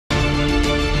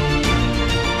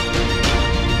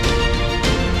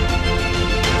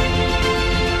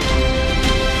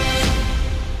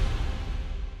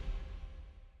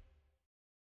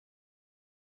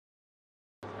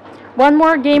One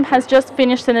more game has just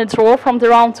finished in a draw from the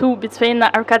round 2 between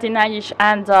Arkadij Naiditsch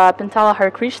and Pentala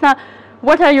Harikrishna.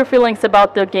 What are your feelings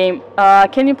about the game?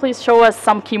 Can you please show us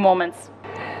some key moments?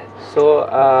 So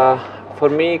for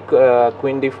me,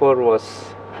 Queen D4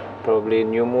 was probably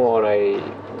new move, or I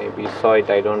maybe saw it.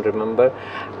 I don't remember.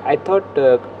 I thought.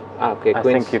 Okay, I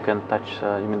think you can touch.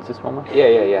 You mean this moment? Yeah.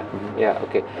 Yeah.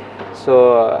 Okay.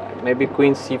 So maybe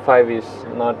Queen C5 is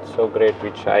not so great,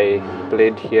 which I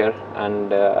played here,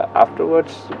 and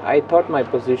afterwards I thought my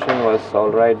position was all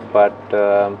right, but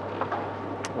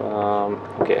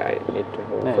okay, I need to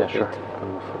move. Yeah, sure. You can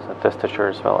move the testature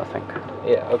as well, I think.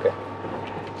 Yeah. Okay.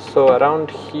 So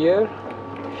around here,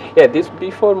 yeah, this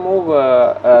B4 move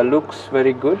looks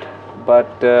very good, but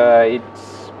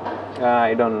it's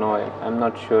I don't know. I'm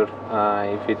not sure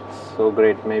if it's so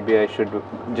great. Maybe I should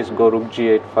just go Rook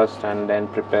G8 first and then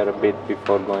prepare a bit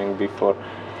before going B4.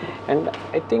 And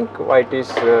I think white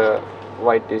is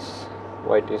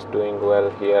doing well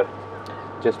here.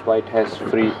 Just white has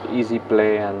free, easy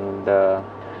play, and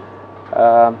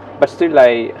but still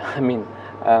I mean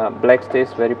black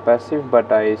stays very passive,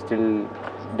 but I still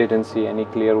didn't see any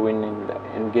clear win in the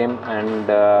end game, and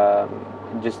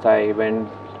just I went.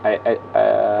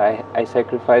 I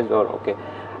sacrificed, or okay,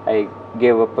 I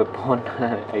gave up a pawn.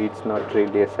 It's not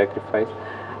really a sacrifice,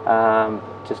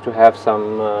 just to have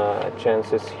some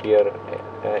chances here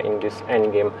in this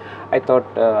end game. I thought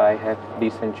I have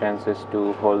decent chances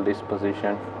to hold this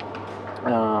position.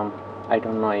 I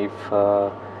don't know if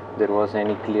there was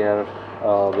any clear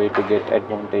way to get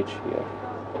advantage here.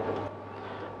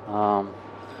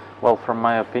 Well, from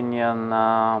my opinion,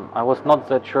 I was not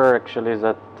that sure actually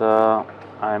that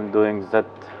I'm doing that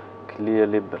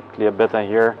clear better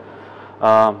here.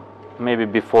 Maybe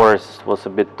before it was a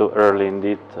bit too early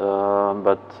indeed,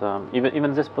 but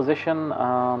even this position,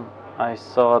 I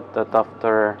thought that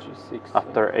after G6,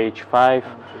 after H5,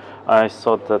 I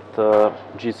thought that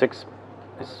G6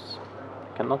 is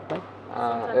cannot play.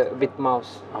 with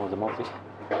mouse. Oh, the mouse.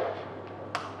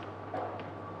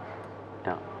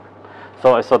 Yeah.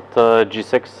 So I thought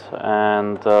G6,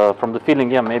 and from the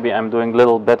feeling, yeah, maybe I'm doing a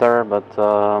little better, but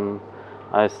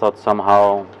I thought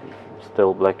somehow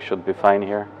still black should be fine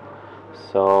here.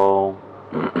 So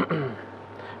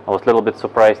I was a little bit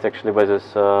surprised actually by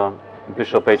this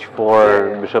bishop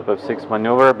H4, bishop F6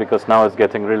 maneuver, because now it's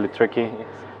getting really tricky.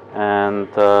 And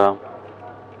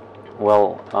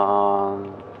well,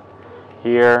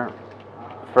 here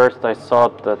first I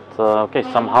thought that okay,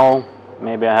 somehow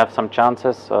maybe I have some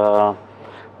chances.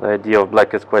 The idea of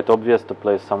black is quite obvious, to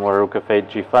play somewhere Rook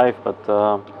F8, G5, but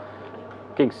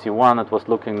King C1, it was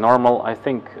looking normal. I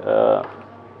think,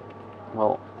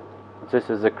 well, this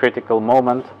is a critical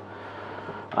moment.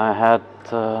 I had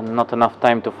not enough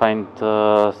time to find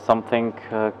something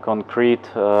concrete,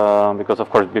 because of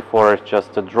course before it's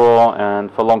just a draw, and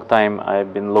for a long time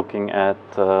I've been looking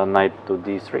at knight to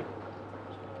D3.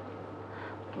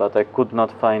 But I could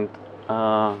not find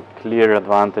clear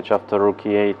advantage after Rook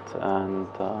E8, and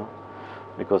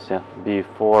because yeah,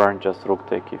 B4, just Rook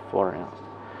take E4. Yeah.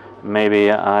 Maybe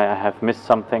I have missed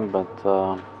something, but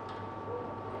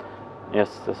yes,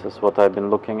 this is what I've been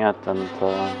looking at, and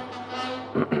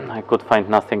I could find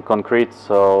nothing concrete,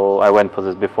 so I went for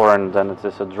this before, and then it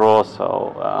is a draw.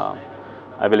 So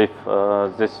I believe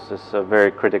this is a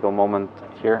very critical moment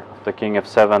here after King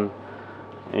F7.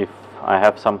 If I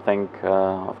have something,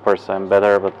 of course I'm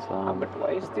better, but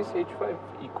why is this H5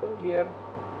 equal here?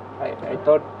 I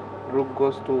thought Rook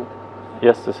goes to...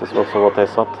 Yes, this is also what I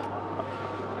thought.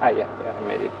 Yeah, I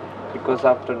made it. Because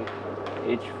after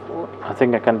H4... I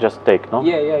think I can just take, no?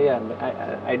 Yeah.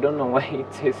 I don't know why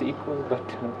it says equal, but...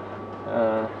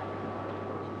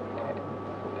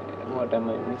 what am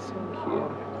I missing here?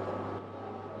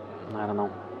 I don't know.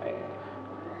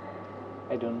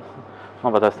 I don't know. No,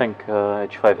 but I think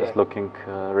H5 is looking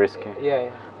risky.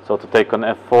 Yeah. So to take on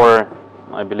F4,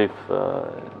 I believe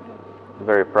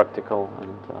very practical,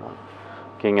 and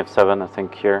King F7, I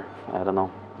think here, I don't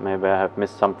know, maybe I have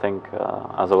missed something,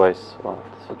 otherwise, well,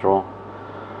 it's a draw.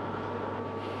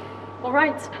 All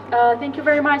right, thank you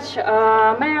very much. May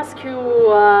I ask you,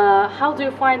 how do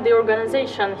you find the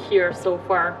organization here so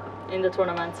far in the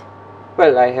tournament?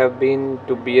 Well, I have been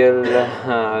to BL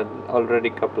already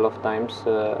a couple of times.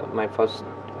 My first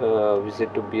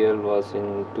visit to BL was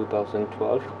in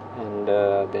 2012, and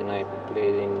then I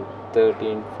played in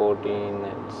 13, 14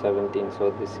 and 17,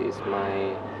 so this is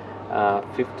my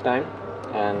fifth time,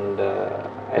 and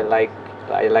I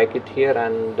like it here,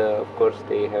 and of course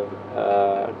they have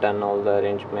done all the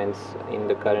arrangements in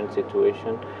the current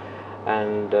situation,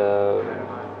 and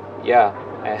yeah,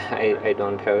 I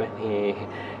don't have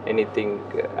anything.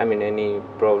 I mean, any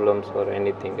problems or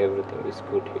anything. Everything is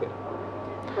good here.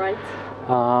 Right.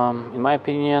 In my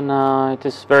opinion, it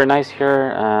is very nice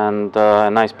here and a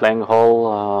nice playing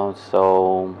hall.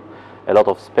 So a lot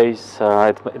of space.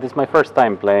 It is my first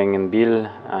time playing in Biel.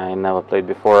 I never played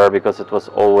before because it was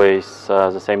always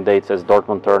the same dates as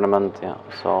Dortmund tournament. Yeah.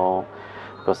 So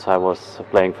because I was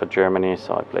playing for Germany,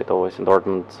 so I played always in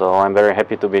Dortmund. So I'm very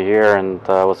happy to be here, and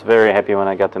I was very happy when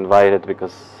I got invited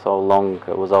because so long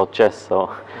without chess. So.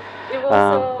 It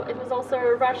was also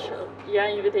a rush,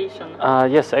 invitation.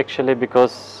 Yes, actually,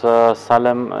 because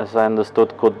Salem, as I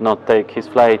understood, could not take his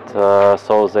flight,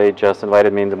 so they just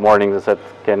invited me in the morning. They said,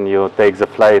 "Can you take the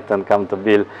flight and come to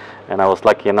Biel?" And I was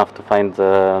lucky enough to find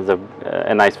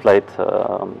a nice flight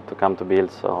to come to Biel.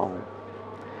 So.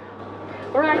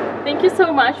 All right, thank you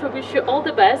so much. We wish you all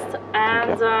the best,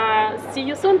 and see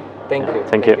you soon. Thank you.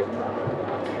 Thank you.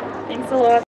 Thanks a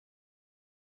lot.